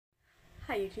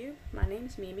Hi YouTube, my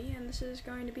name's Mimi, and this is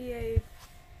going to be a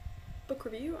book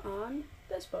review on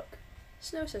this book,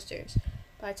 Snow Sisters,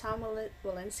 by Tom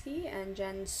Wilinsky and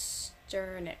Jen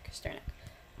Sternick.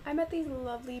 I met these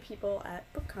lovely people at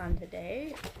BookCon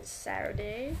today,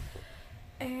 Saturday,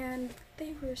 and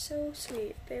they were so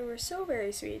sweet. They were so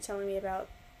very sweet, telling me about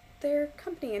their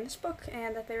company in this book,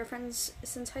 and that they were friends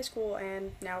since high school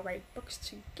and now write books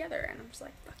together, and I was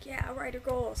like, fuck yeah, writer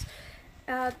goals.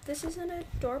 This is an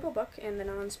adorable book in the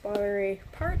non-spoilery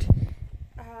part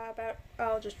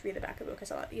I'll just read the back of the book,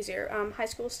 it's a lot easier. High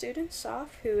school student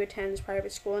Soph, who attends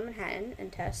private school in Manhattan,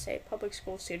 and Tess, a public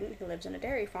school student who lives on a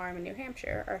dairy farm in New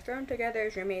Hampshire, are thrown together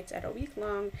as roommates at a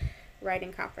week-long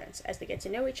writing conference. As they get to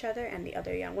know each other and the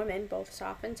other young women, both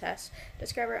Soph and Tess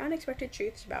discover unexpected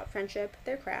truths about friendship,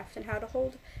 their craft, and how to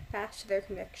hold fast to their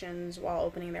convictions while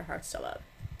opening their hearts to love.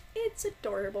 It's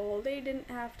adorable. They didn't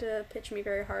have to pitch me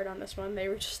very hard on this one. They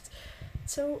were just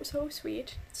so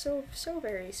sweet, so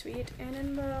very sweet. And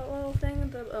in the little thing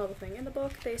in the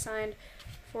book they signed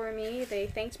for me, they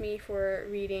thanked me for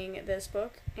reading this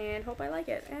book and hope I like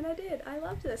it, and I did. I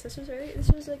loved this. This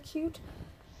was a cute,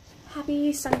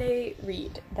 happy Sunday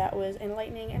read that was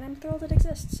enlightening, and I'm thrilled it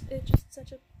exists. It's just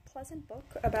such a pleasant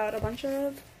book about a bunch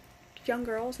of young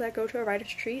girls that go to a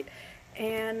writer's retreat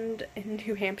and in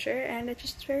New Hampshire, and it's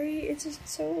just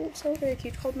so very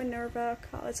cute. It's called Minerva.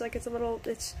 It's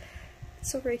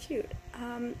so very cute.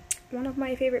 One of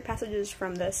my favorite passages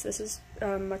from this is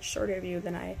a much shorter review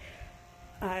than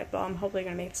I'm hopefully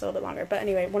going to make this a little bit longer, but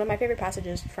anyway, one of my favorite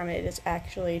passages from it is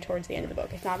actually towards the end of the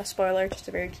book. It's not a spoiler, just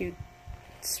a very cute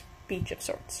speech of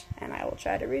sorts, and I will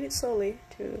try to read it slowly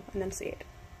to enunciate.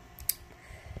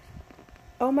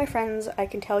 Oh, my friends, I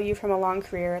can tell you from a long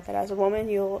career that as a woman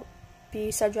you'll be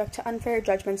subject to unfair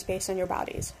judgments based on your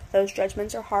bodies. Those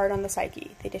judgments are hard on the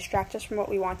psyche. They distract us from what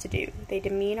we want to do. They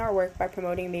demean our work by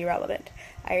promoting the irrelevant.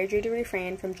 I urge you to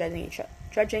refrain from judging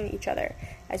each other.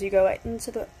 As you go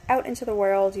out into the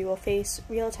world, you will face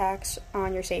real attacks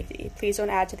on your safety. Please don't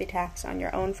add to the attacks on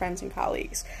your own friends and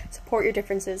colleagues. Support your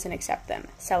differences and accept them.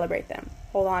 Celebrate them.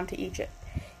 Hold on to each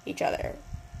other.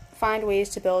 Find ways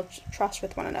to build trust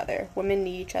with one another. Women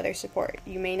need each other's support.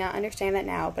 You may not understand that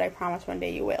now, but I promise one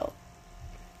day you will.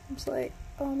 I was like,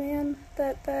 oh man,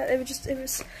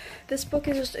 this book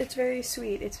is just, it's very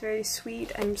sweet. It's very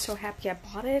sweet. I'm so happy I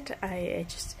bought it.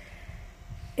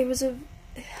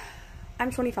 I'm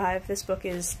 25. This book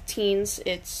is teens.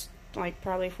 It's like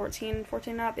probably 14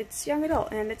 up. It's young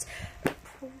adult, and it's,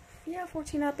 yeah,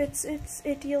 14 up.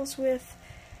 It deals with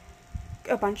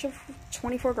a bunch of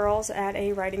 24 girls at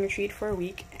a writing retreat for a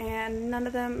week, and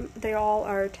they all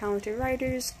are talented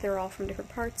writers. They're all from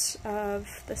different parts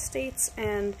of the states,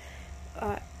 and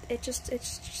it's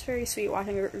just very sweet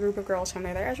watching a group of girls come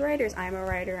together as writers. I'm a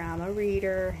writer, I'm a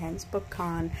reader, hence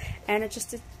BookCon,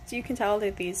 and you can tell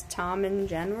that these Tom and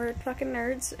Jen were fucking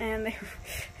nerds, and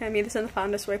I mean this in the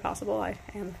fondest way possible. I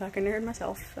am a fucking nerd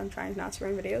myself. I'm trying not to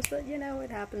run videos, but you know, it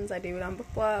happens. I do it on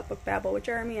Book Babble with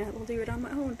Jeremy, and I will do it on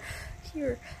my own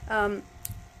here.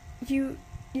 You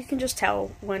can just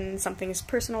tell when something's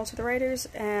personal to the writers,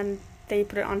 and they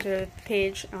put it onto the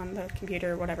page on the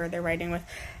computer, whatever they're writing with,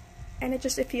 and it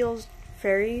feels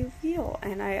very real,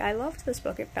 and I loved this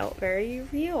book. It felt very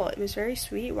real. It was very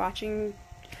sweet watching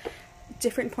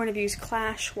different point of views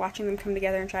clash, watching them come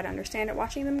together and try to understand it,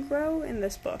 watching them grow in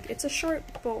this book. It's a short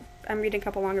book. I'm reading a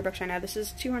couple longer books right now. This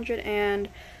is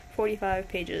 245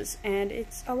 pages, and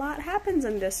a lot happens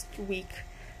in this week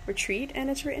retreat,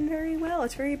 and it's written very well.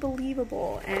 It's very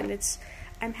believable, and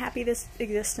I'm happy this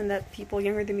exists and that people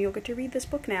younger than me will get to read this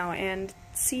book now and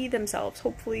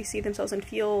hopefully see themselves and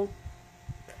feel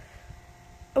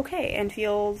okay and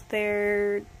feel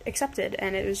they're accepted.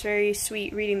 And it was very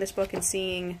sweet reading this book and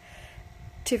seeing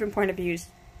different point of views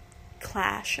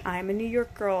clash. I'm a New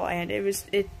York girl, and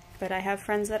but I have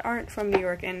friends that aren't from New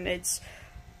York, and it's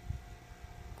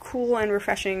cool and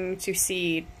refreshing to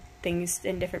see things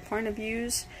in different point of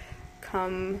views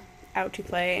come out to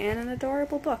play in an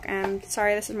adorable book. And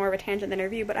sorry, this is more of a tangent than a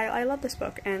review, but I love this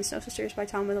book, and Snow Sisters by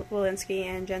Tom Wilinsky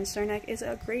and Jen Sternick is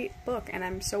a great book, and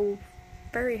I'm so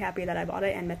very happy that I bought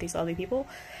it and met these lovely people.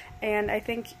 And I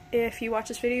think if you watch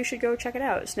this video, you should go check it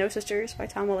out. Snow Sisters by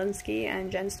Tom Wilinsky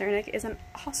and Jen Sternick is an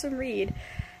awesome read,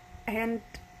 and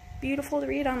beautiful to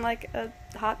read on like a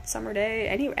hot summer day,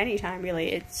 anytime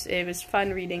really. It was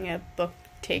fun reading a book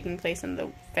taking place in the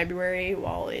February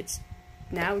while it's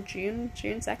now June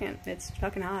 2nd. It's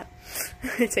fucking hot.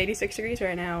 It's 86 degrees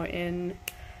right now in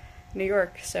New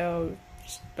York, so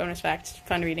just bonus fact,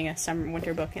 fun reading a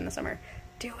winter book in the summer.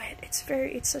 Do it.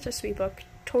 It's such a sweet book.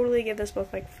 Totally give this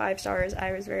book like 5 stars.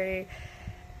 I was very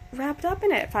wrapped up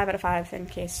in it. 5 out of 5 in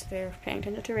case they're paying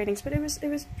attention to ratings, but it was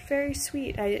very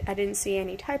sweet. I didn't see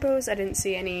any typos, I didn't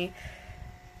see any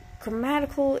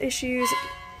grammatical issues.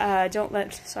 Don't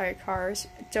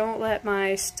let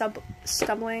my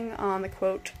stumbling on the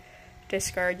quote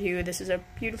discard you. This is a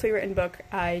beautifully written book.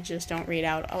 I just don't read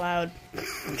out aloud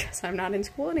because I'm not in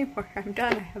school anymore. I'm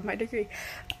done. I have my degree.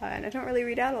 And I don't really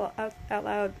read out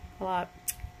loud a lot.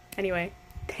 Anyway,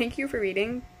 thank you for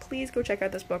reading. Please go check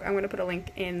out this book. I'm going to put a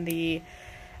link in the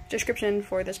description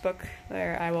for this book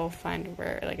where I will find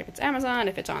where, like, if it's Amazon,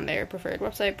 if it's on their preferred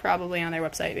website, probably on their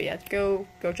website, but yeah, go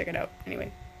check it out.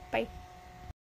 Anyway, bye.